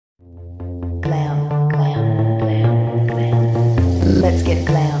Let's get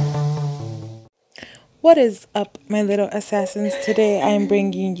glam. What is up, my little assassins? Today I am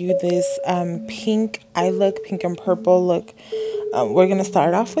bringing you this pink eye look, pink and purple look. We're going to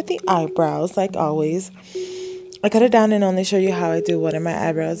start off with the eyebrows like always. I cut it down and only show you how I do one of my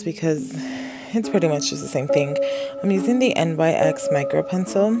eyebrows because it's pretty much just the same thing. I'm using the NYX micro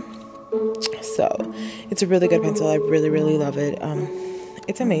pencil. So it's a really good pencil. I really love it.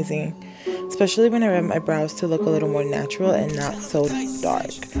 It's amazing, especially when I want my brows to look a little more natural and not so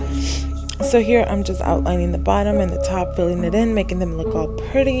dark. So here I'm just outlining the bottom and the top, filling it in, making them look all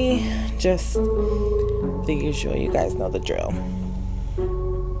pretty. Just the usual, you guys know the drill.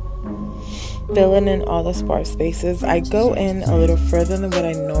 Filling in all the sparse spaces. I go in a little further than what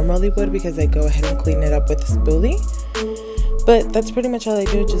I normally would because I go ahead and clean it up with a spoolie. But that's pretty much all I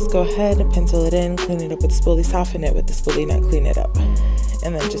do. Just go ahead and pencil it in, clean it up with the spoolie, soften it with the spoolie, not clean it up.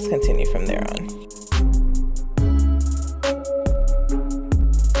 And then just continue from there on.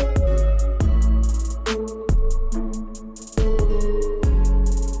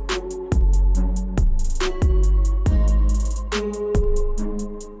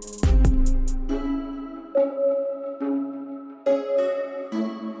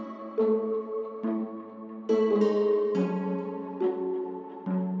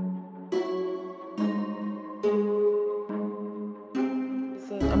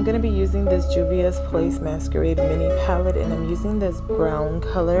 I'm going to be using this Juvia's Place Masquerade Mini Palette, and I'm using this brown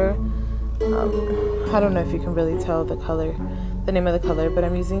color. I don't know if you can really tell the color, the name of the color, but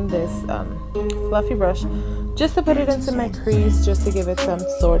I'm using this fluffy brush just to put it into my crease, just to give it some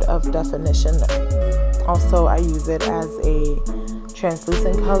sort of definition. Also, I use it as a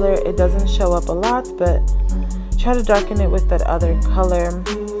translucent color. It doesn't show up a lot, but try to darken it with that other color.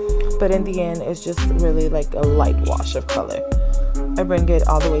 But in the end, it's just really like a light wash of color. I bring it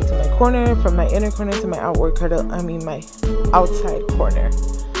all the way to my corner, from my inner corner to my my outside corner.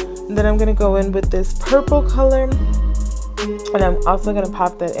 And then I'm going to go in with this purple color, and I'm also going to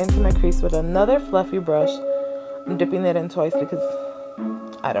pop that into my crease with another fluffy brush. I'm dipping it in twice because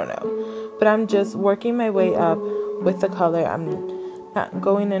I don't know, but I'm just working my way up with the color. I'm not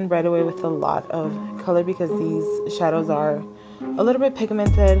going in right away with a lot of color because these shadows are a little bit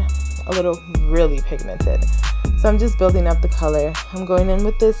pigmented, really pigmented. So I'm just building up the color. I'm going in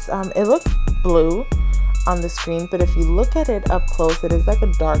with this, it looks blue on the screen, but if you look at it up close, it is like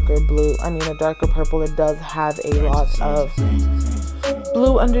a darker blue, a darker purple. It does have a lot of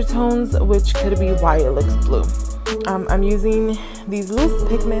blue undertones, which could be why it looks blue. I'm using these loose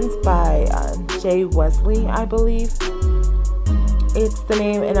pigments by J. Wesley, I believe it's the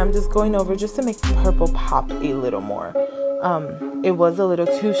name, and I'm just going over just to make the purple pop a little more. It was a little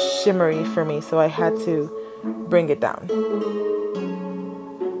too shimmery for me, so I had to bring it down.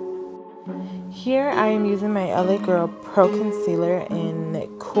 Here I am using my LA Girl Pro Concealer in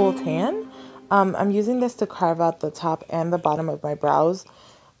Cool Tan. I'm using this to carve out the top and the bottom of my brows,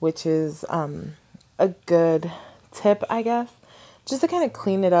 which is a good tip, I guess. Just to kind of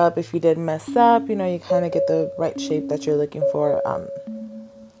clean it up. If you did mess up, you kind of get the right shape that you're looking for.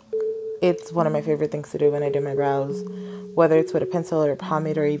 It's one of my favorite things to do when I do my brows, whether it's with a pencil or a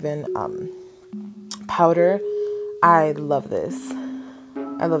pomade or even powder. I love this.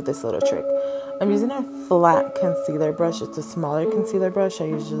 I love this little trick. I'm using a flat concealer brush. It's a smaller concealer brush. I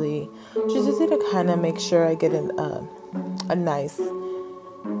usually just use it to kind of make sure I get a nice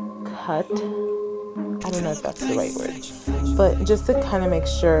cut. I don't know if that's the right word, but just to kind of make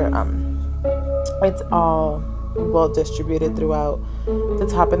sure it's all well distributed throughout the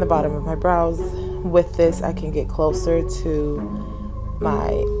top and the bottom of my brows. With this, I can get closer to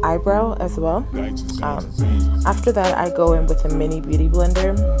my eyebrow as well. After that, I go in with a mini beauty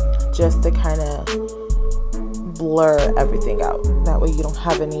blender just to kind of blur everything out. That way you don't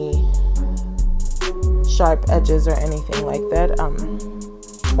have any sharp edges or anything like that.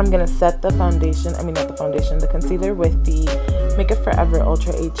 I'm gonna set the foundation, the concealer with the Make It Forever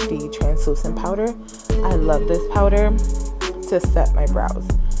Ultra HD translucent powder. I love this powder to set my brows.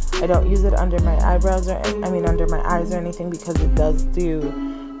 I don't use it under my eyebrows under my eyes or anything because it does do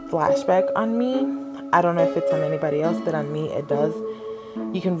flashback on me. I don't know if it's on anybody else, but on me it does.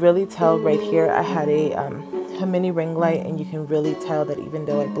 You can really tell right here I had a mini ring light, and you can really tell that even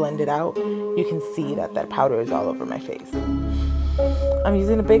though I blend it out, you can see that powder is all over my face. I'm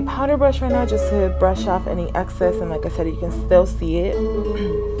using a big powder brush right now just to brush off any excess, and like I said, you can still see it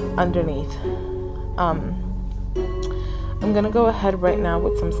underneath. I'm gonna go ahead right now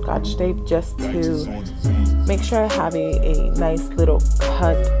with some Scotch tape just to make sure I have a nice little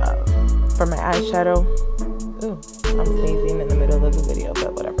cut for my eyeshadow. Ooh, I'm sneezing in the middle of the video,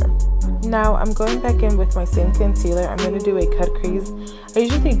 but whatever. Now I'm going back in with my same concealer. I'm going to do a cut crease. I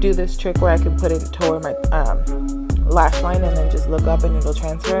usually do this trick where I can put it toward my lash line and then just look up and it'll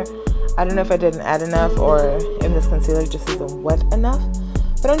transfer. I don't know if I didn't add enough or if this concealer just isn't wet enough.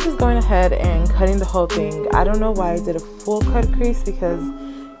 But I'm just going ahead and cutting the whole thing. I don't know why I did a full cut crease because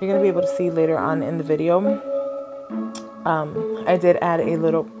you're going to be able to see later on in the video. I did add a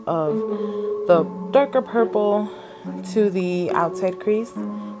little of the darker purple to the outside crease,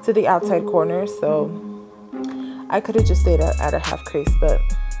 to the outside corner. So I could have just stayed at a half crease, but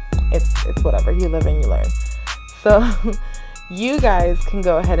it's whatever. You live and you learn. So you guys can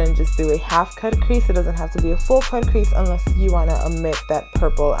go ahead and just do a half cut crease. It doesn't have to be a full cut crease unless you want to omit that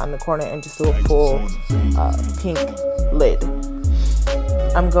purple on the corner and just do a full pink lid.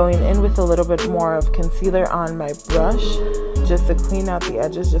 I'm going in with a little bit more of concealer on my brush just to clean out the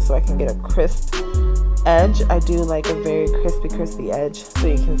edges, just so I can get a crisp edge. I do like a very crispy edge, so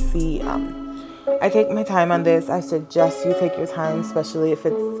you can see I take my time on this. I suggest you take your time, especially if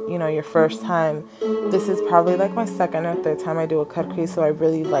it's, you know, your first time. This is probably like my second or third time I do a cut crease, so I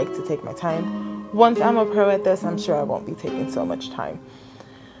really like to take my time. Once I'm a pro at this, I'm sure I won't be taking so much time.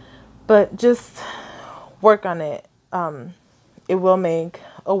 But just work on it. It will make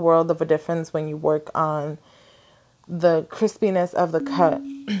a world of a difference when you work on the crispiness of the cut.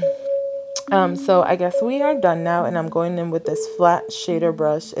 So I guess we are done now, and I'm going in with this flat shader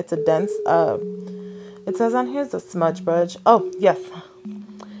brush. It's a dense, it says on here it's a smudge brush. Oh, yes.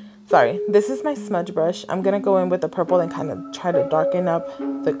 Sorry. This is my smudge brush. I'm going to go in with the purple and kind of try to darken up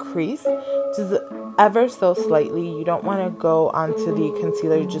the crease just ever so slightly. You don't want to go onto the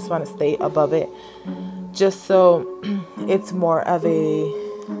concealer. You just want to stay above it, just so it's more of a,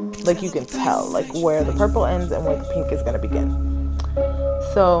 like, you can tell like where the purple ends and where the pink is going to begin.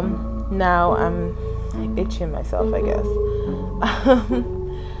 So now I'm itching myself, I guess.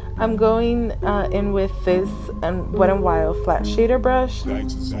 I'm going in with this Wet n Wild flat shader brush,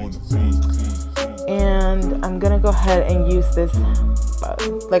 and I'm gonna go ahead and use this,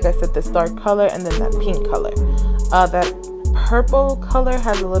 like I said, this dark color and then that pink color. That purple color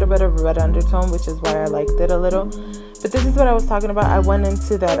has a little bit of red undertone, which is why I liked it a little. But this is what I was talking about. I went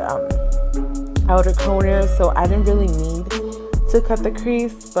into that outer corner, so I didn't really need to cut the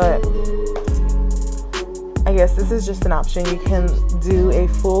crease, but I guess this is just an option. You can do a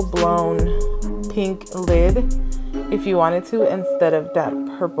full-blown pink lid if you wanted to, instead of that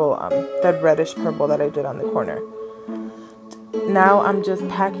purple, that reddish purple that I did on the corner. Now I'm just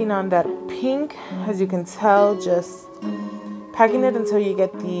packing on that pink. As you can tell, just packing it until you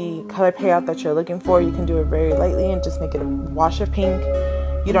get the color payout that you're looking for. You can do it very lightly and just make it a wash of pink.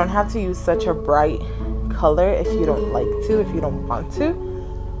 You don't have to use such a bright color if you don't like to, if you don't want to.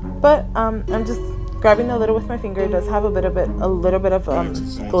 But I'm just grabbing a little with my finger. It does have a little bit of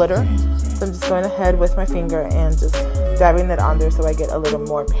glitter, so I'm just going ahead with my finger and just dabbing it on there so I get a little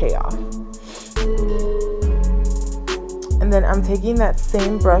more payoff. And then I'm taking that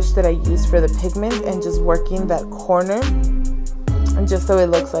same brush that I used for the pigment and just working that corner, and just so it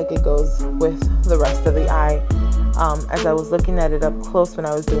looks like it goes with the rest of the eye. As I was looking at it up close when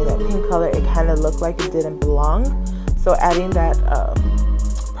I was doing that pink color, it kind of looked like it didn't belong. So adding that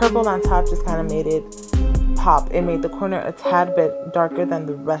purple on top just kind of made it pop. It made the corner a tad bit darker than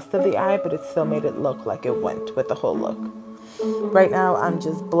the rest of the eye, but it still made it look like it went with the whole look. Right now I'm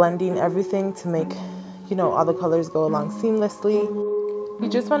just blending everything to make, you know, all the colors go along seamlessly. You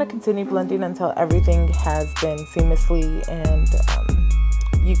just want to continue blending until everything has been seamlessly and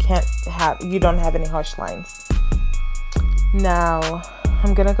you don't have any harsh lines. Now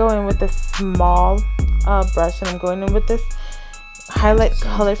I'm gonna go in with this small brush, and I'm going in with this highlight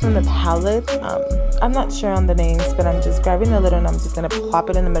color from the palette. I'm not sure on the names, but I'm just grabbing a little and I'm just gonna plop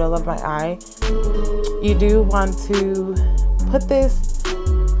it in the middle of my eye. You do want to put this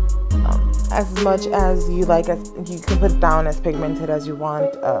as much as you like, as you can put it down as pigmented as you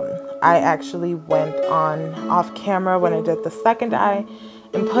want. I actually went on off camera when I did the second eye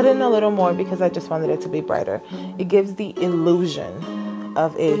and put in a little more because I just wanted it to be brighter. It gives the illusion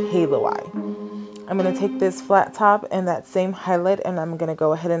of a halo eye. I'm going to take this flat top and that same highlight, and I'm going to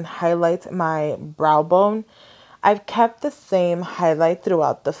go ahead and highlight my brow bone. I've kept the same highlight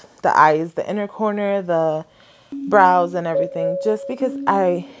throughout the eyes, the inner corner, the brows and everything, just because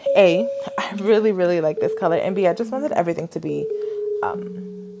I really, really like this color, and B, I just wanted everything to be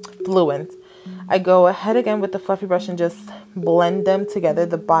fluent. I go ahead again with the fluffy brush and just blend them together,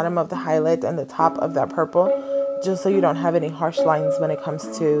 the bottom of the highlight and the top of that purple, just so you don't have any harsh lines when it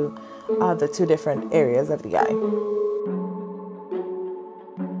comes to the two different areas of the eye.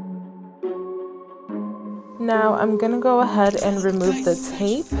 Now I'm gonna go ahead and remove the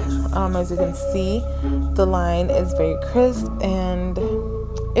tape. As you can see, the line is very crisp, and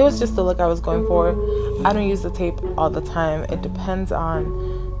it was just the look I was going for. I don't use the tape all the time. It depends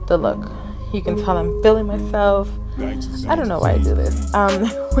on the look. You can tell I'm feeling myself. I don't know why I do this.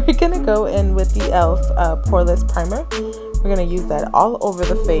 We're gonna go in with the e.l.f. poreless primer. We're gonna use that all over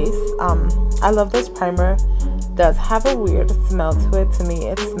the face. I love this primer. It does have a weird smell to it. To me,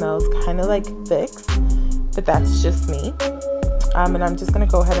 it smells kind of like Vicks, but that's just me. And I'm just gonna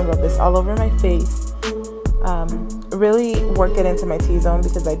go ahead and rub this all over my face. Really work it into my T-zone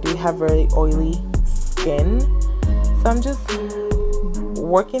because I do have very oily skin. So I'm just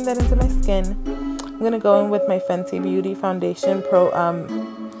working that into my skin. I'm gonna go in with my Fenty Beauty Foundation Pro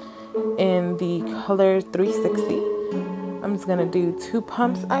in the color 360. I'm just gonna do 2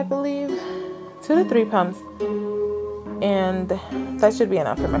 pumps, I believe, 2 to 3 pumps, and that should be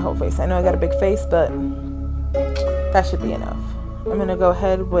enough for my whole face. I know I got a big face, but that should be enough. I'm gonna go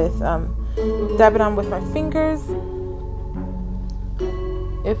ahead with dab it on with my fingers.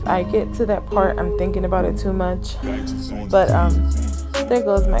 If I get to that part, I'm thinking about it too much, but there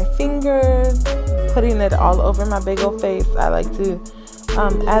goes my fingers, putting it all over my big old face. I like to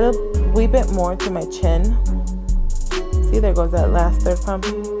add a wee bit more to my chin. See, there goes that last 3rd pump.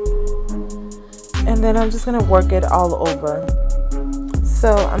 And then I'm just gonna work it all over.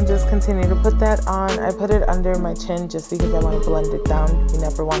 So I'm just continuing to put that on. I put it under my chin just because I want to blend it down. You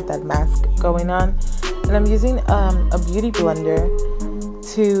never want that mask going on. And I'm using a beauty blender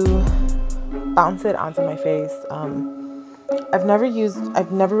to bounce it onto my face. I've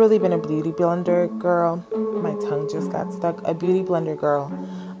never really been a beauty blender girl. My tongue just got stuck. A beauty blender girl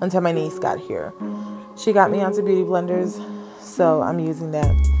until my niece got here. She got me onto beauty blenders, so I'm using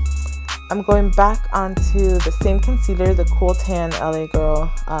that. I'm going back onto the same concealer, the Cool Tan LA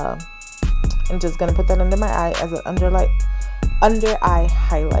Girl, and just gonna put that under my eye as an under eye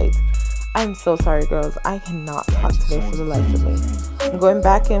highlight. I'm so sorry, girls. I cannot talk today for the life of me. I'm going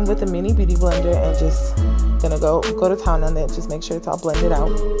back in with a mini beauty blender and just gonna go to town on it. Just make sure it's all blended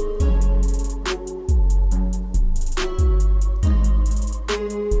out.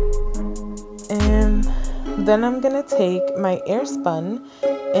 And then I'm gonna take my Airspun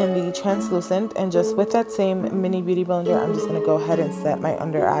in the translucent, and just with that same mini beauty blender, I'm just gonna go ahead and set my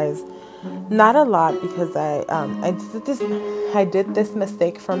under eyes. Not a lot, because I did this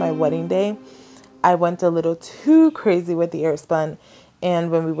mistake for my wedding day. I went a little too crazy with the Airspun,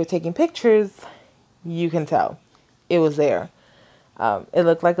 and when we were taking pictures, you can tell it was there. It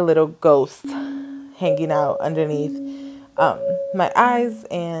looked like a little ghost hanging out underneath my eyes,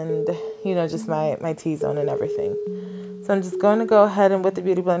 and just my T-zone and everything. So I'm just going to go ahead and with the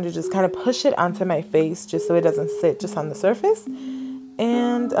beauty blender just kind of push it onto my face just so it doesn't sit just on the surface.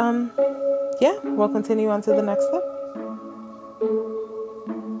 And yeah, we'll continue on to the next step.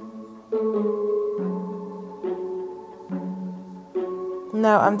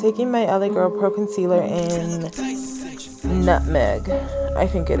 Now I'm taking my LA Girl Pro Concealer in Nutmeg. I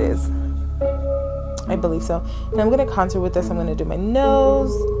think it is. I believe so. And I'm going to contour with this. I'm going to do my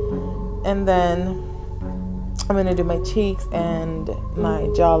nose, and then I'm going to do my cheeks and my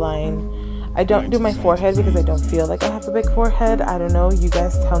jawline. I don't do my forehead because I don't feel like I have a big forehead. I don't know. You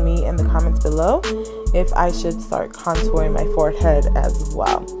guys tell me in the comments below if I should start contouring my forehead as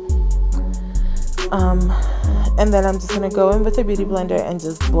well. And then I'm just going to go in with a beauty blender and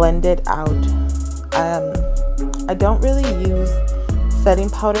just blend it out. I don't really use setting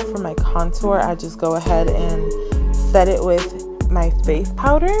powder for my contour. I just go ahead and set it with my face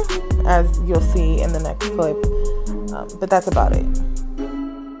powder, as you'll see in the next clip. But that's about it.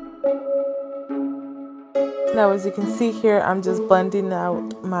 Now, as you can see here, I'm just blending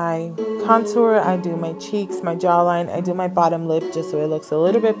out my contour. I do my cheeks, my jawline. I do my bottom lip just so it looks a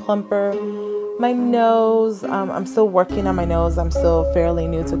little bit plumper. My nose, I'm still working on my nose. I'm still fairly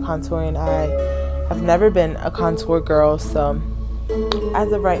new to contouring. I have never been a contour girl, so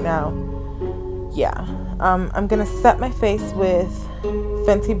as of right now, yeah. I'm gonna set my face with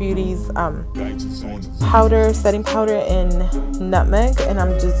Fenty Beauty's setting powder in Nutmeg, and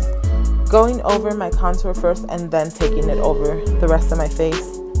I'm just going over my contour first and then taking it over the rest of my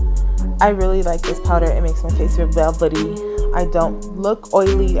face. I really like this powder. It makes my face feel velvety. I don't look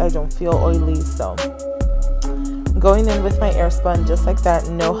oily. I don't feel oily. So I'm going in with my Airspun just like that,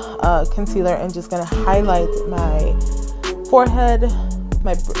 no concealer, and just gonna highlight my forehead,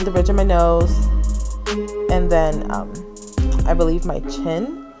 the bridge of my nose, and then I believe my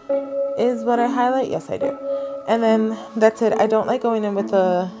chin is what I highlight. Yes, I do. And then that's it. I don't like going in with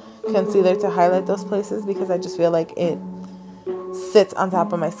a concealer to highlight those places because I just feel like it sits on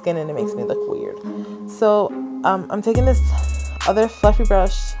top of my skin and it makes me look weird. So I'm taking this other fluffy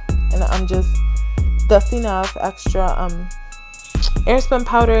brush and I'm just dusting off extra airspun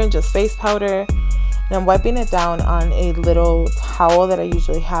powder and just face powder, and I'm wiping it down on a little towel that I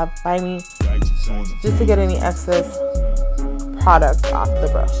usually have by me just to get any excess product off the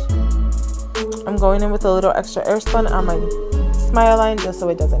brush. I'm going in with a little extra airspun on my smile line just so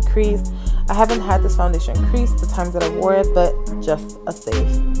it doesn't crease. I haven't had this foundation crease the times that I wore it, but just a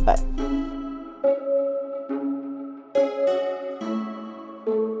safe bet.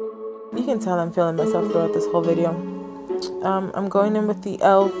 You can tell I'm feeling myself throughout this whole video. I'm going in with the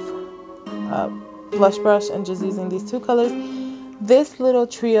e.l.f. blush brush and just using these two colors. This little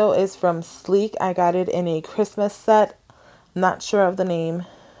trio is from Sleek. I got it in a Christmas set. Not sure of the name,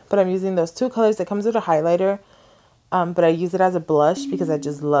 but I'm using those two colors. It comes with a highlighter, but I use it as a blush because I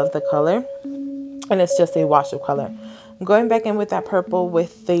just love the color, and it's just a wash of color. I'm going back in with that purple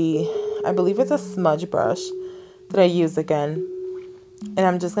with the, I believe it's a smudge brush that I use again, and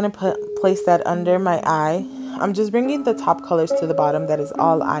I'm just going to place that under my eye. I'm just bringing the top colors to the bottom. That is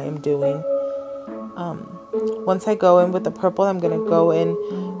all I am doing. Once I go in with the purple, I'm going to go in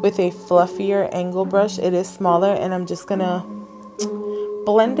with a fluffier angle brush. It is smaller, and I'm just going to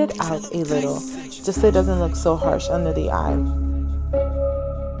blend it out a little just so it doesn't look so harsh under the eye.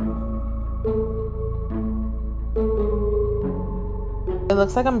 It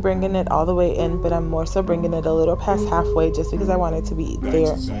looks like I'm bringing it all the way in, but I'm more so bringing it a little past halfway just because I want it to be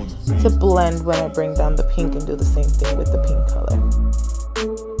there to blend when I bring down the pink and do the same thing with the pink color.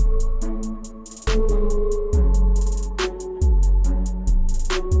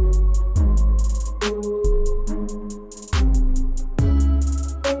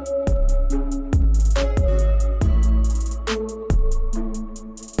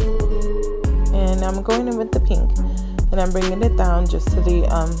 And I'm going in with the pink. And I'm bringing it down just to the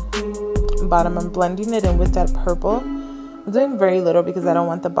bottom. I'm blending it in with that purple. I'm doing very little because I don't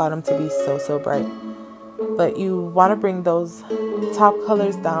want the bottom to be so bright. But you want to bring those top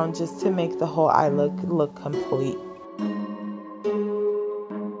colors down just to make the whole eye look complete.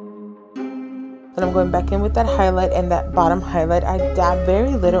 Then I'm going back in with that highlight, and that bottom highlight I dab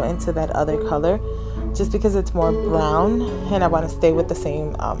very little into that other color just because it's more brown and I want to stay with the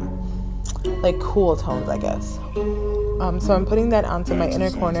same like cool tones, I guess. So I'm putting that onto my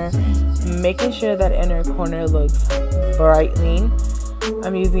inner corner, making sure that inner corner looks brightening.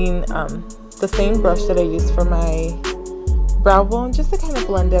 I'm using the same brush that I used for my brow bone just to kind of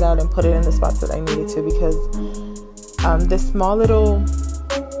blend it out and put it in the spots that I needed to, because this small little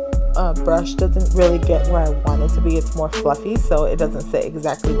brush doesn't really get where I want it to be. It's more fluffy, so it doesn't sit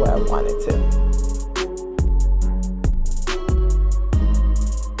exactly where I want it to.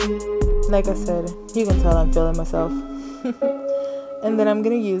 Like I said, you can tell I'm feeling myself. And then I'm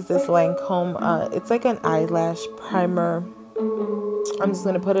going to use this Lancome. It's like an eyelash primer. I'm just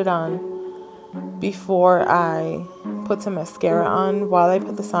going to put it on before I put some mascara on. While I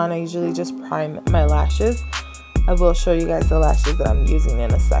put this on, I usually just prime my lashes. I will show you guys the lashes that I'm using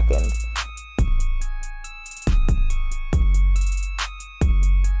in a second.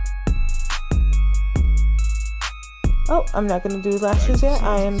 Oh, I'm not going to do lashes yet.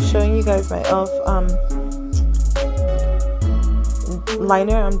 I am showing you guys my e.l.f.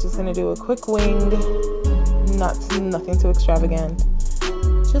 liner. I'm just going to do a quick wing, nothing too extravagant.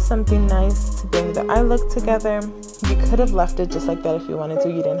 Just something nice to bring the eye look together. You could have left it just like that if you wanted to.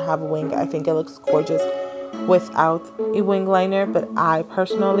 You didn't have a wing. I think it looks gorgeous without a wing liner, but I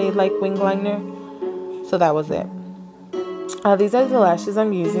personally like wing liner, so that was it. These are the lashes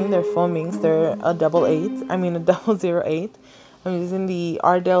I'm using. They're full minks. They're a 008. I'm using the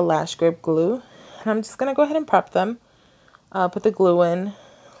Ardell Lash Grip Glue. And I'm just going to go ahead and prep them. Put the glue in.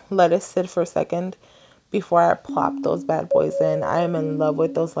 Let it sit for a second before I plop those bad boys in. I am in love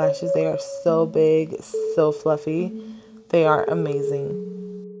with those lashes. They are so big, so fluffy. They are amazing.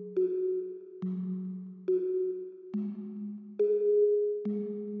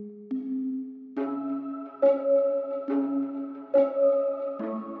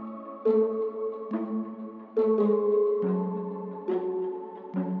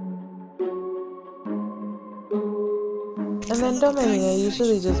 And then don't mind me, I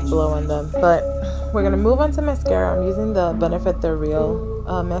usually just blow on them, but we're going to move on to mascara. I'm using the Benefit the Real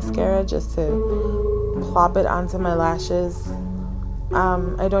mascara just to plop it onto my lashes.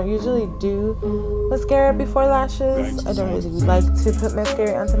 I don't usually do mascara before lashes. I don't really like to put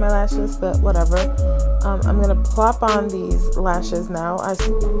mascara onto my lashes, but whatever. I'm going to plop on these lashes now. I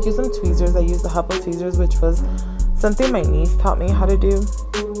use some tweezers. I use the help of tweezers, which was something my niece taught me how to do.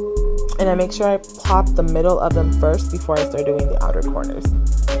 And I make sure I plop the middle of them first before I start doing the outer corners.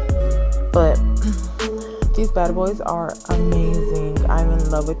 But These bad boys are amazing. I'm in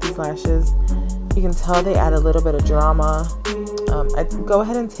love with these lashes. You can tell they add a little bit of drama. I go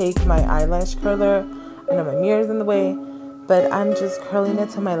ahead and take my eyelash curler. I know my mirror's in the way, but I'm just curling it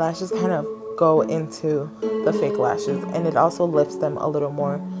till my lashes kind of go into the fake lashes, and it also lifts them a little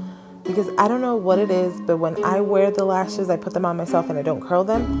more, because I don't know what it is, but when I wear the lashes, I put them on myself and I don't curl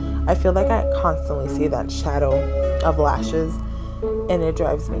them, I feel like I constantly see that shadow of lashes, and it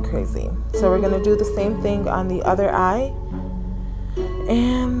drives me crazy. So we're gonna do the same thing on the other eye,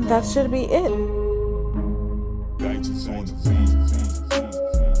 and that should be it.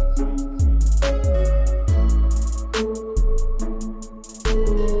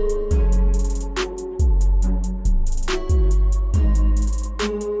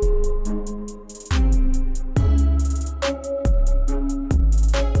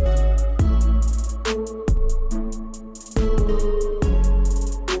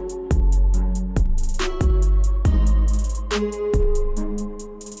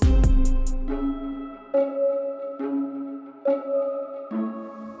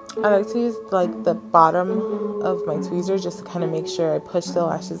 I like to use like the bottom of my tweezers just to kind of make sure I push the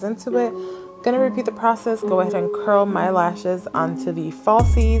lashes into it. I'm gonna repeat the process, go ahead and curl my lashes onto the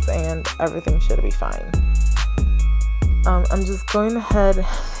falsies, and everything should be fine. I'm just going ahead,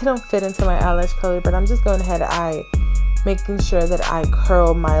 they don't fit into my eyelash color, but I'm just going ahead, making sure that I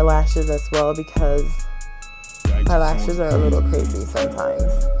curl my lashes as well, because my lashes are a little crazy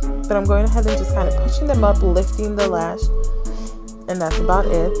sometimes. But I'm going ahead and just kind of pushing them up, lifting the lash, and that's about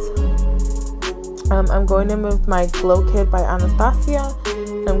it. I'm going in with my Glow Kit by Anastasia.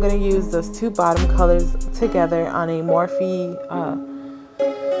 I'm going to use those two bottom colors together on a Morphe,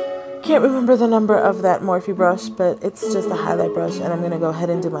 can't remember the number of that Morphe brush, but it's just a highlight brush, and I'm going to go ahead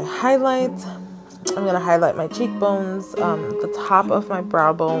and do my highlight. I'm going to highlight my cheekbones, the top of my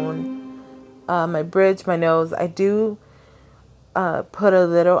brow bone, my bridge, my nose. I do put a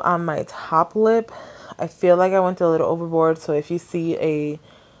little on my top lip. I feel like I went a little overboard, so if you see a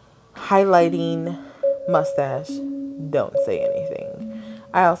highlighting mustache, don't say anything.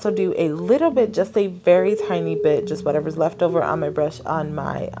 I also do a little bit, just a very tiny bit, just whatever's left over on my brush on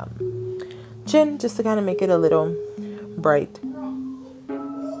my chin, just to kind of make it a little bright.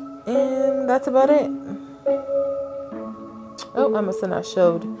 And that's about it. Oh, I must have not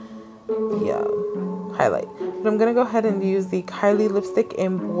showed the highlight. But I'm going to go ahead and use the Kylie lipstick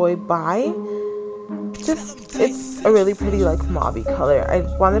in Boy Bye. Just, it's a really pretty like mauvey color. I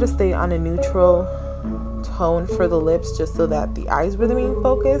wanted to stay on a neutral tone for the lips just so that the eyes were the main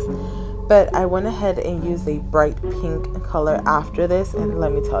focus, but I went ahead and used a bright pink color after this, and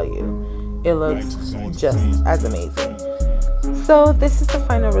let me tell you, it looks just as amazing. So this is the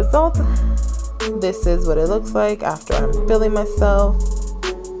final result. This is what it looks like after I'm filling myself.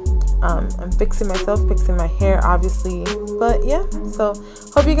 I'm fixing myself, fixing my hair, obviously. But yeah, so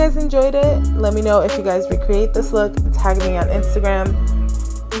hope you guys enjoyed it. Let me know if you guys recreate this look. Tag me on Instagram.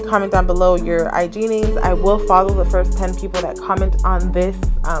 Comment down below your IG names. I will follow the first 10 people that comment on this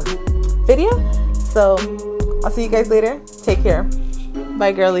video. So I'll see you guys later. Take care.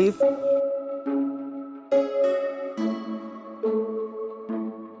 Bye, girlies.